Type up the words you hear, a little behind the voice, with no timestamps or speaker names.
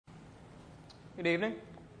Good evening.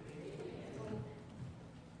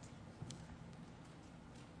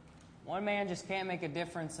 One man just can't make a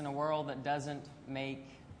difference in a world that doesn't make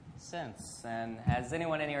sense. And has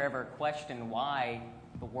anyone in here ever questioned why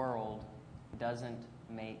the world doesn't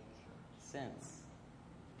make sense?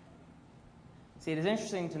 See, it is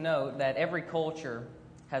interesting to note that every culture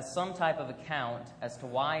has some type of account as to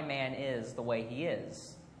why man is the way he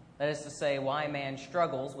is. That is to say, why man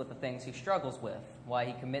struggles with the things he struggles with, why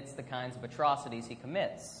he commits the kinds of atrocities he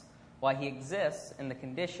commits, why he exists in the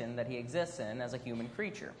condition that he exists in as a human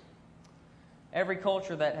creature. Every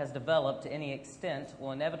culture that has developed to any extent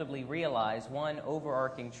will inevitably realize one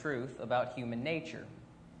overarching truth about human nature.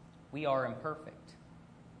 We are imperfect.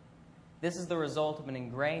 This is the result of an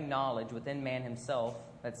ingrained knowledge within man himself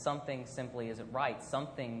that something simply isn't right.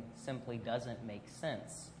 Something simply doesn't make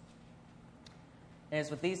sense. And it's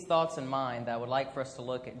with these thoughts in mind that I would like for us to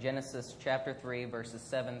look at Genesis chapter 3, verses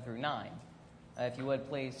 7 through 9. If you would,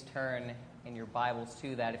 please turn in your Bibles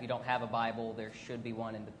to that. If you don't have a Bible, there should be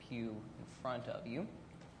one in the pew in front of you.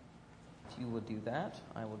 If you would do that,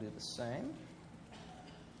 I will do the same.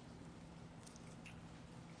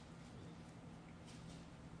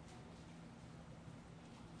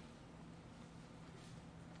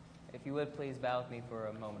 If you would, please bow with me for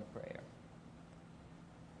a moment of prayer.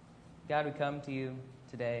 God, we come to you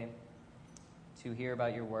today to hear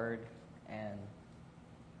about your word and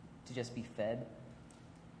to just be fed.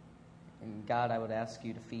 And God, I would ask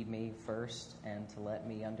you to feed me first and to let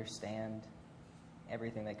me understand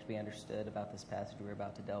everything that could be understood about this passage we're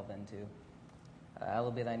about to delve into.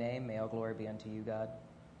 Hallowed be thy name. May all glory be unto you, God.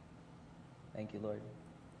 Thank you, Lord.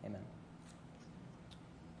 Amen.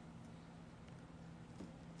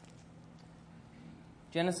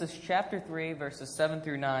 Genesis chapter 3, verses 7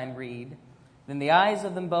 through 9 read, Then the eyes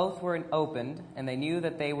of them both were opened, and they knew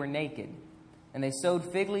that they were naked. And they sewed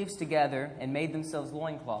fig leaves together and made themselves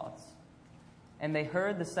loincloths. And they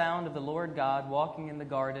heard the sound of the Lord God walking in the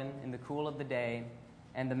garden in the cool of the day,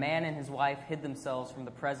 and the man and his wife hid themselves from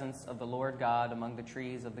the presence of the Lord God among the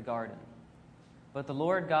trees of the garden. But the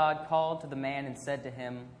Lord God called to the man and said to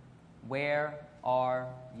him, Where are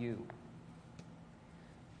you?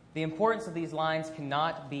 The importance of these lines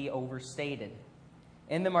cannot be overstated.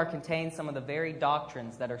 In them are contained some of the very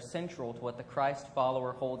doctrines that are central to what the Christ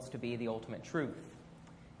follower holds to be the ultimate truth.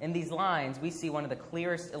 In these lines, we see one of the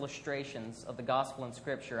clearest illustrations of the gospel in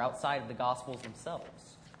Scripture outside of the Gospels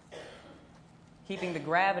themselves. Keeping the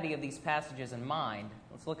gravity of these passages in mind,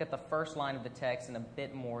 let's look at the first line of the text in a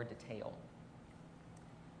bit more detail.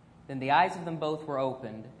 Then the eyes of them both were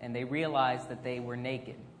opened, and they realized that they were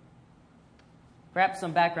naked. Perhaps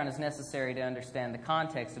some background is necessary to understand the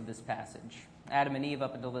context of this passage. Adam and Eve,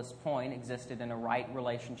 up until this point, existed in a right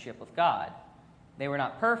relationship with God. They were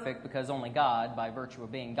not perfect because only God, by virtue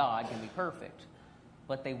of being God, can be perfect.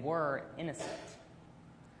 But they were innocent.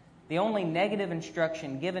 The only negative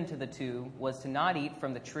instruction given to the two was to not eat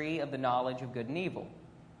from the tree of the knowledge of good and evil.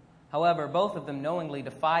 However, both of them knowingly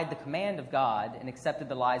defied the command of God and accepted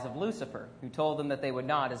the lies of Lucifer, who told them that they would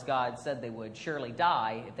not, as God said they would, surely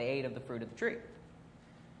die if they ate of the fruit of the tree.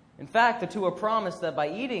 In fact, the two are promised that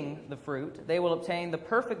by eating the fruit, they will obtain the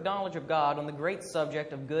perfect knowledge of God on the great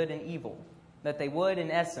subject of good and evil, that they would,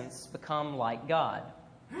 in essence, become like God.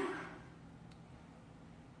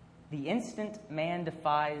 The instant man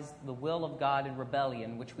defies the will of God in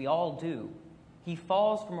rebellion, which we all do, he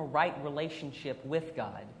falls from a right relationship with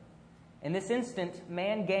God. In this instant,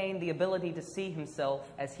 man gained the ability to see himself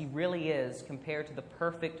as he really is compared to the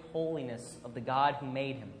perfect holiness of the God who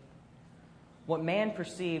made him. What man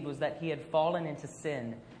perceived was that he had fallen into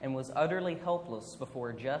sin and was utterly helpless before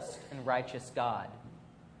a just and righteous God.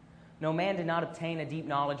 No, man did not obtain a deep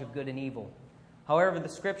knowledge of good and evil. However, the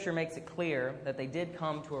Scripture makes it clear that they did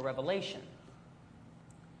come to a revelation.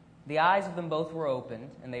 The eyes of them both were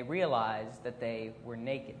opened, and they realized that they were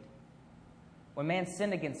naked. When man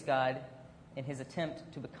sinned against God in his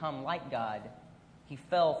attempt to become like God, he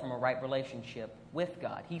fell from a right relationship with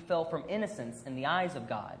God. He fell from innocence in the eyes of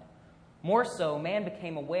God. More so, man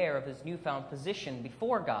became aware of his newfound position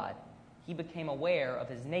before God. He became aware of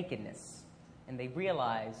his nakedness, and they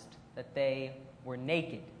realized that they were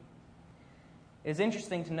naked. It is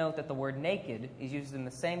interesting to note that the word naked is used in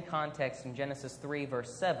the same context in Genesis 3,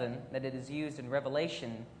 verse 7, that it is used in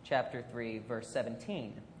Revelation chapter 3, verse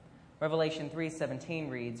 17. Revelation 3:17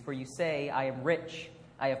 reads, For you say, I am rich,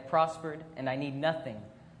 I have prospered, and I need nothing,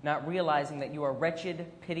 not realizing that you are wretched,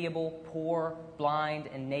 pitiable, poor, blind,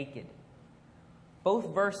 and naked.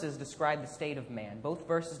 Both verses describe the state of man. Both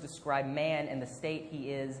verses describe man and the state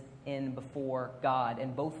he is in before God.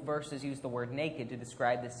 And both verses use the word naked to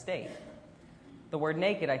describe this state. The word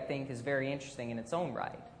naked, I think, is very interesting in its own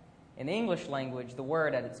right. In the English language, the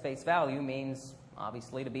word at its face value means,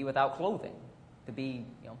 obviously, to be without clothing, to be,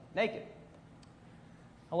 naked.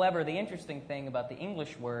 However, the interesting thing about the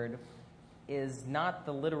English word is not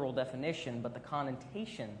the literal definition, but the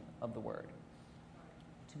connotation of the word.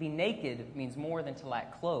 To be naked means more than to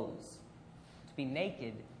lack clothes. To be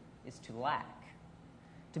naked is to lack.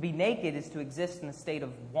 To be naked is to exist in a state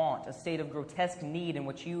of want, a state of grotesque need in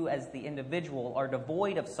which you as the individual are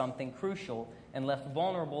devoid of something crucial and left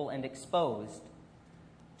vulnerable and exposed.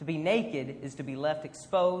 To be naked is to be left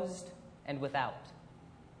exposed and without.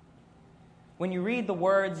 When you read the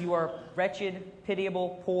words, "You are wretched,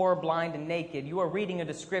 pitiable, poor, blind, and naked," you are reading a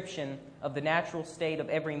description of the natural state of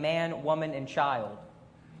every man, woman, and child.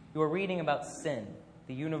 You are reading about sin,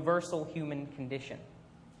 the universal human condition.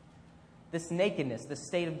 This nakedness, this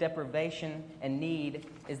state of deprivation and need,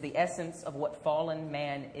 is the essence of what fallen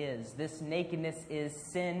man is. This nakedness is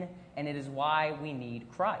sin, and it is why we need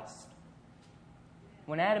Christ.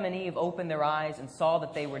 When Adam and Eve opened their eyes and saw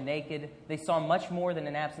that they were naked, they saw much more than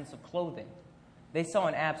an absence of clothing. They saw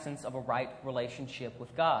an absence of a right relationship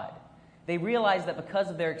with God. They realized that because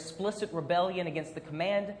of their explicit rebellion against the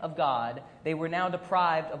command of God, they were now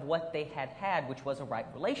deprived of what they had, which was a right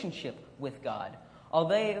relationship with God.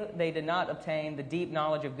 Although they did not obtain the deep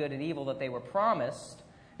knowledge of good and evil that they were promised,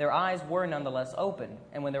 their eyes were nonetheless opened.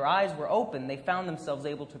 And when their eyes were opened, they found themselves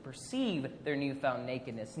able to perceive their newfound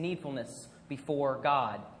nakedness, needfulness before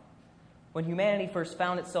God. When humanity first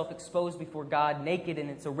found itself exposed before God, naked in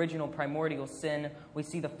its original primordial sin, we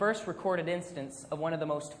see the first recorded instance of one of the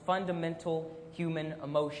most fundamental human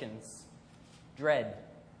emotions: dread.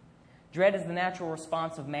 Dread is the natural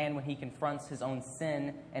response of man when he confronts his own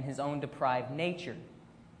sin and his own deprived nature.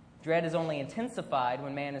 Dread is only intensified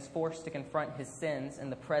when man is forced to confront his sins in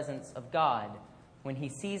the presence of God, when he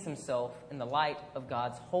sees himself in the light of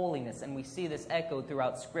God's holiness. And we see this echoed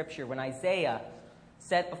throughout Scripture. When Isaiah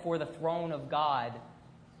sat before the throne of God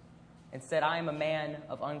and said, "I am a man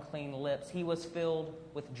of unclean lips," he was filled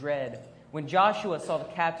with dread. When Joshua saw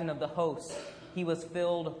the captain of the host, he was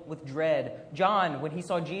filled with dread. John, when he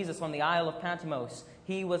saw Jesus on the Isle of Patmos,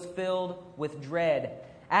 he was filled with dread.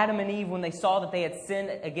 Adam and Eve, when they saw that they had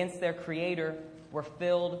sinned against their Creator, were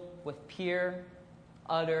filled with pure,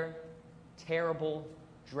 utter, terrible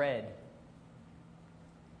dread.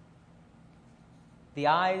 The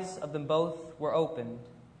eyes of them both were opened,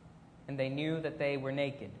 and they knew that they were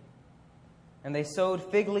naked. And they sewed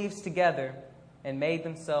fig leaves together and made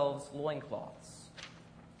themselves loincloths.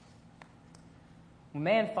 When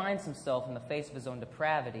man finds himself in the face of his own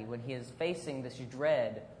depravity, when he is facing this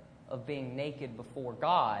dread of being naked before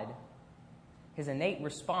God, his innate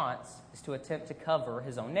response is to attempt to cover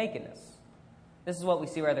his own nakedness. This is what we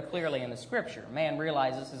see rather clearly in the Scripture. Man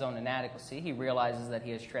realizes his own inadequacy. He realizes that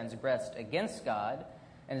he has transgressed against God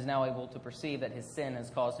and is now able to perceive that his sin has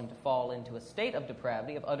caused him to fall into a state of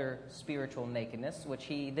depravity, of utter spiritual nakedness, which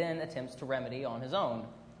he then attempts to remedy on his own,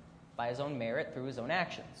 by his own merit, through his own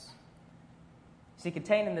actions. See,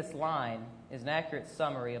 contained in this line is an accurate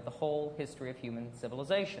summary of the whole history of human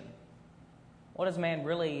civilization. What has man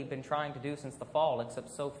really been trying to do since the fall except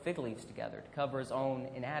sew fig leaves together to cover his own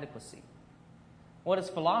inadequacy? What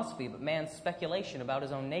is philosophy but man's speculation about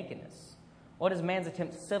his own nakedness? What is man's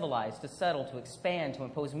attempt to civilize, to settle, to expand, to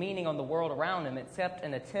impose meaning on the world around him except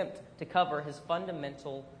an attempt to cover his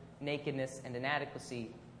fundamental nakedness and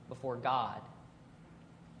inadequacy before God?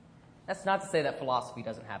 That's not to say that philosophy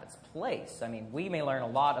doesn't have its place. I mean, we may learn a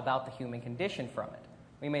lot about the human condition from it.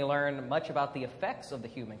 We may learn much about the effects of the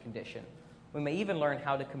human condition. We may even learn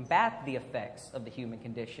how to combat the effects of the human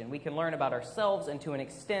condition. We can learn about ourselves and, to an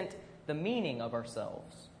extent, the meaning of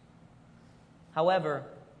ourselves. However,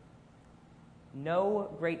 no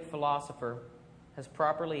great philosopher has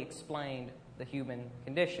properly explained the human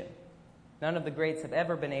condition. None of the greats have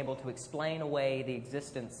ever been able to explain away the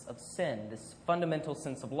existence of sin, this fundamental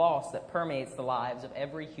sense of loss that permeates the lives of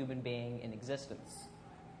every human being in existence.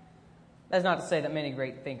 That's not to say that many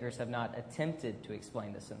great thinkers have not attempted to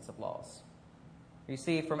explain the sense of loss. You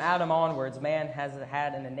see, from Adam onwards, man has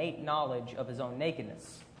had an innate knowledge of his own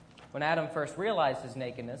nakedness. When Adam first realized his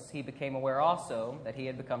nakedness, he became aware also that he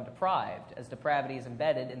had become deprived, as depravity is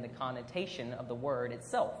embedded in the connotation of the word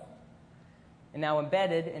itself. And now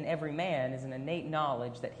embedded in every man is an innate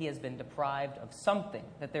knowledge that he has been deprived of something,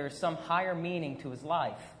 that there is some higher meaning to his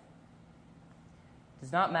life. It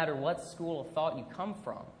does not matter what school of thought you come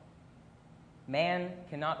from. Man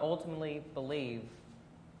cannot ultimately believe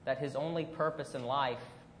that his only purpose in life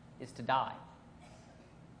is to die.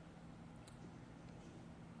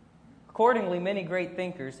 Accordingly, many great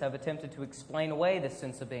thinkers have attempted to explain away this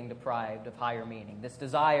sense of being deprived of higher meaning, this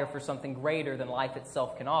desire for something greater than life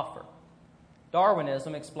itself can offer.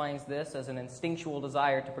 Darwinism explains this as an instinctual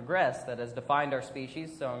desire to progress that has defined our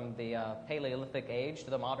species from the Paleolithic age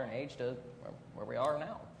to the modern age to where we are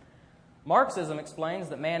now. Marxism explains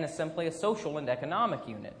that man is simply a social and economic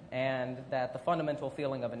unit, and that the fundamental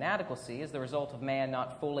feeling of inadequacy is the result of man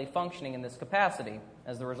not fully functioning in this capacity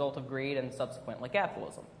as the result of greed and subsequently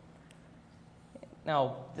capitalism.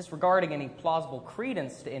 Now, disregarding any plausible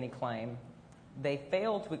credence to any claim, they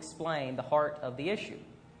fail to explain the heart of the issue.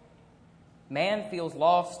 Man feels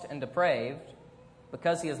lost and depraved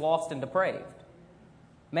because he is lost and depraved.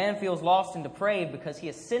 Man feels lost and depraved because he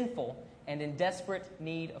is sinful and in desperate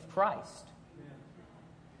need of Christ.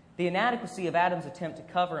 The inadequacy of Adam's attempt to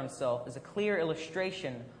cover himself is a clear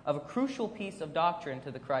illustration of a crucial piece of doctrine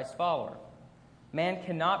to the Christ follower. Man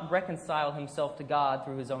cannot reconcile himself to God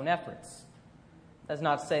through his own efforts. That's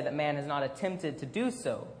not to say that man has not attempted to do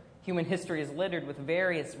so. Human history is littered with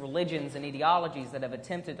various religions and ideologies that have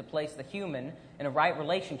attempted to place the human in a right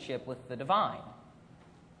relationship with the divine.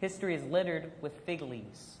 History is littered with fig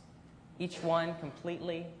leaves, each one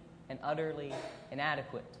completely and utterly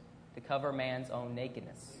inadequate to cover man's own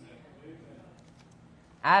nakedness.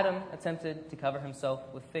 Adam attempted to cover himself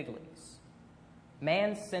with fig leaves.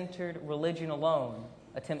 Man-centered religion alone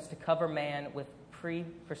attempts to cover man with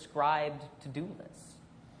pre-prescribed to-do lists.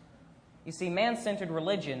 You see, man-centered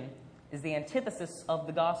religion is the antithesis of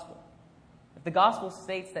the gospel. If the gospel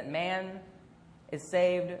states that man is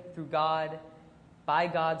saved through God, by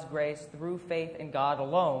God's grace, through faith in God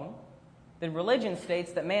alone, then religion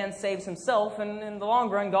states that man saves himself, and in the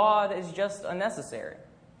long run, God is just unnecessary.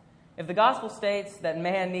 If the gospel states that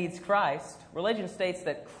man needs Christ, religion states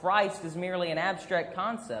that Christ is merely an abstract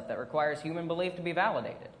concept that requires human belief to be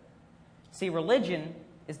validated. See, religion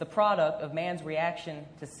is the product of man's reaction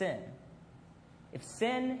to sin. If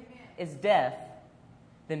sin is death,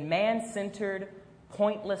 then man-centered,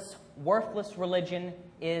 pointless, worthless religion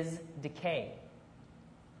is decay.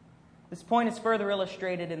 This point is further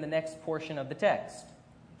illustrated in the next portion of the text.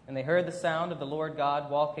 And they heard the sound of the Lord God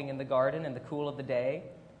walking in the garden in the cool of the day,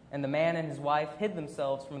 and the man and his wife hid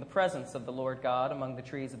themselves from the presence of the Lord God among the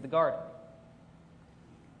trees of the garden.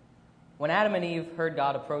 When Adam and Eve heard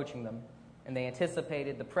God approaching them, and they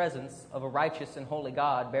anticipated the presence of a righteous and holy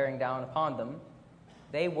God bearing down upon them,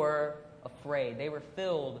 they were afraid. They were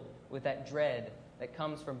filled with that dread that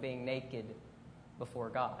comes from being naked before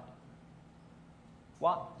God.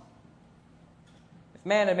 Why? If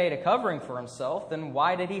man had made a covering for himself, then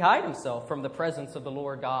why did he hide himself from the presence of the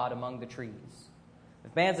Lord God among the trees?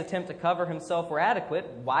 If man's attempt to cover himself were adequate,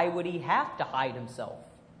 why would he have to hide himself?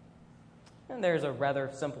 And there's a rather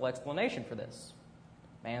simple explanation for this.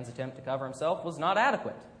 Man's attempt to cover himself was not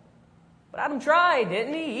adequate. But Adam tried,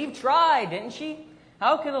 didn't he? Eve tried, didn't she?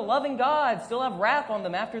 How could a loving God still have wrath on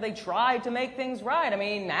them after they tried to make things right? I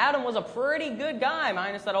mean, Adam was a pretty good guy,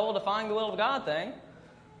 minus that whole defying the will of God thing.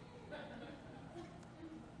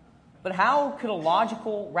 But how could a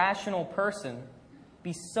logical, rational person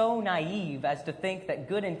be so naive as to think that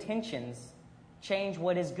good intentions change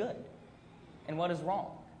what is good and what is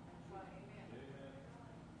wrong?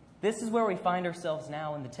 This is where we find ourselves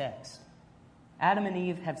now in the text. Adam and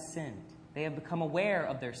Eve have sinned. They have become aware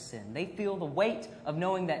of their sin. They feel the weight of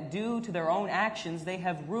knowing that due to their own actions, they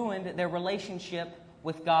have ruined their relationship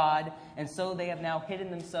with God, and so they have now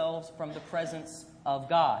hidden themselves from the presence of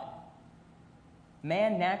God.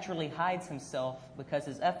 Man naturally hides himself because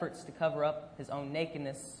his efforts to cover up his own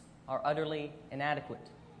nakedness are utterly inadequate.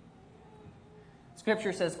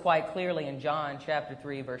 Scripture says quite clearly in John chapter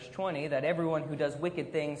 3, verse 20, that everyone who does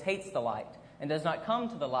wicked things hates the light and does not come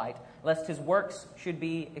to the light, lest his works should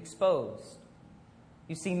be exposed.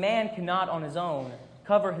 You see, man cannot on his own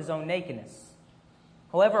cover his own nakedness.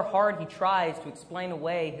 However hard he tries to explain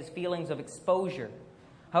away his feelings of exposure,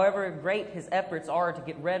 however great his efforts are to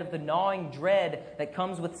get rid of the gnawing dread that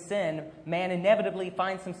comes with sin, man inevitably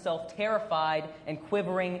finds himself terrified and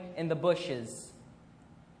quivering in the bushes.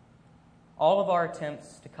 All of our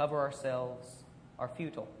attempts to cover ourselves are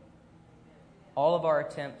futile. All of our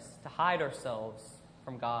attempts to hide ourselves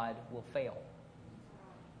from God will fail.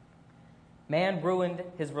 Man ruined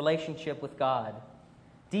his relationship with God.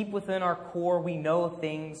 Deep within our core, we know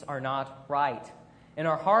things are not right. In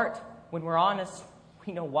our heart, when we're honest,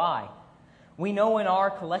 we know why. We know in our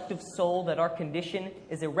collective soul that our condition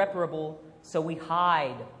is irreparable, so we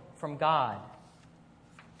hide from God.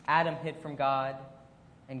 Adam hid from God,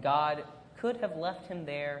 and God could have left him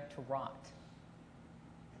there to rot.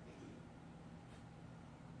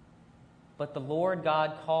 But the Lord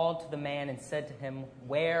God called to the man and said to him,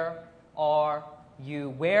 "Where are you?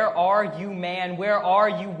 Where are you, man? Where are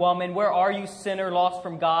you, woman? Where are you, sinner, lost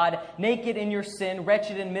from God, naked in your sin,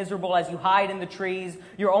 wretched and miserable as you hide in the trees,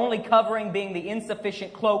 your only covering being the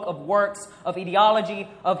insufficient cloak of works, of ideology,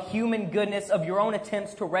 of human goodness, of your own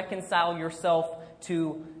attempts to reconcile yourself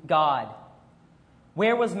to God?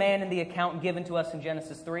 Where was man in the account given to us in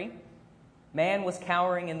Genesis 3? Man was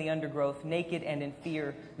cowering in the undergrowth, naked and in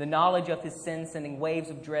fear, the knowledge of his sin sending waves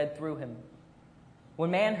of dread through him.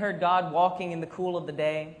 When man heard God walking in the cool of the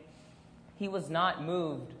day, he was not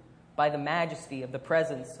moved by the majesty of the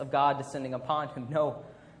presence of God descending upon him. No,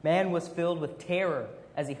 man was filled with terror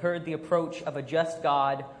as he heard the approach of a just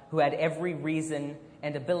God who had every reason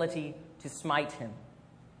and ability to smite him.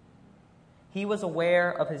 He was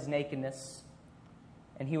aware of his nakedness,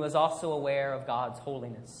 and he was also aware of God's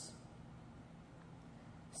holiness.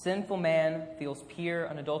 Sinful man feels pure,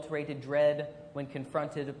 unadulterated dread when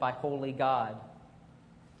confronted by holy God.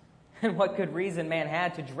 And what good reason man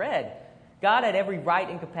had to dread? God had every right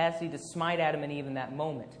and capacity to smite Adam and Eve in that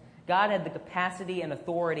moment. God had the capacity and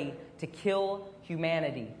authority to kill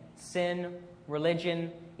humanity, sin,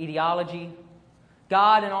 religion, ideology.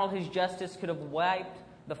 God, in all his justice, could have wiped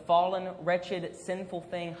the fallen, wretched, sinful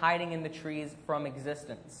thing hiding in the trees from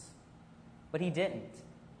existence. But he didn't.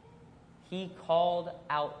 He called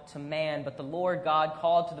out to man, but the Lord God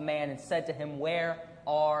called to the man and said to him, "Where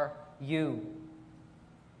are you?"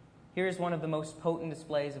 Here's one of the most potent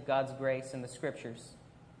displays of God's grace in the Scriptures.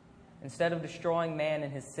 Instead of destroying man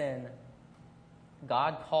in his sin,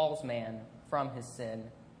 God calls man from his sin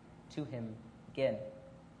to him again.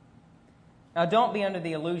 Now, don't be under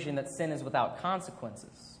the illusion that sin is without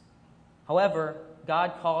consequences. However,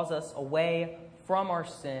 God calls us away from our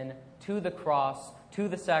sin to the cross, to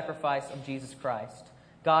the sacrifice of Jesus Christ.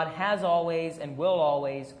 God has always and will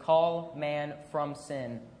always call man from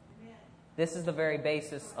sin. This is the very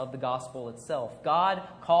basis of the gospel itself. God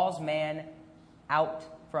calls man out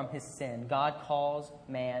from his sin. God calls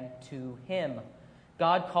man to him.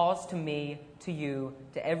 God calls to me, to you,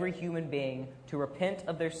 to every human being to repent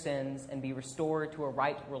of their sins and be restored to a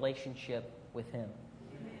right relationship with him.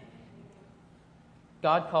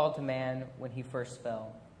 God called to man when he first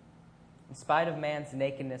fell. In spite of man's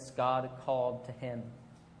nakedness, God called to him.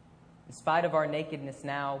 In spite of our nakedness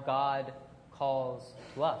now, God calls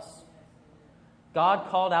to us. God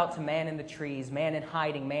called out to man in the trees, man in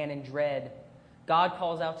hiding, man in dread. God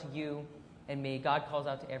calls out to you and me. God calls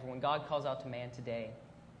out to everyone. God calls out to man today.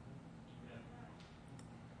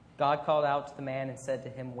 God called out to the man and said to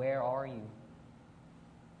him, "Where are you?"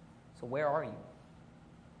 So where are you?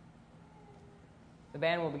 The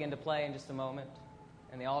band will begin to play in just a moment,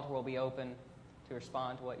 and the altar will be open to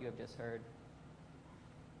respond to what you have just heard.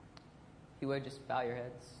 If you would, just bow your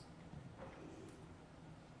heads.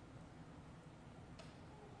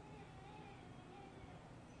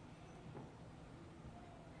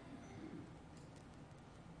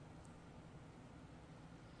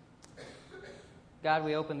 God,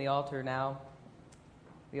 we open the altar now.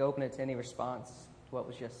 We open it to any response to what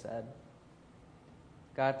was just said.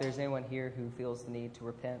 God, if there's anyone here who feels the need to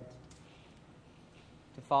repent,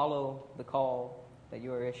 to follow the call that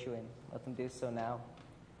you are issuing, let them do so now.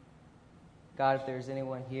 God, if there's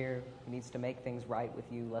anyone here who needs to make things right with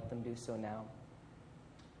you, let them do so now.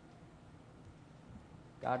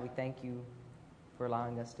 God, we thank you for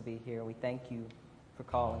allowing us to be here. We thank you for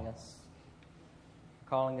calling us.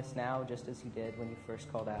 Calling us now just as you did when you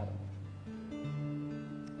first called Adam.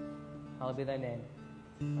 Hallowed be thy name.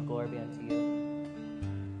 All glory be unto you.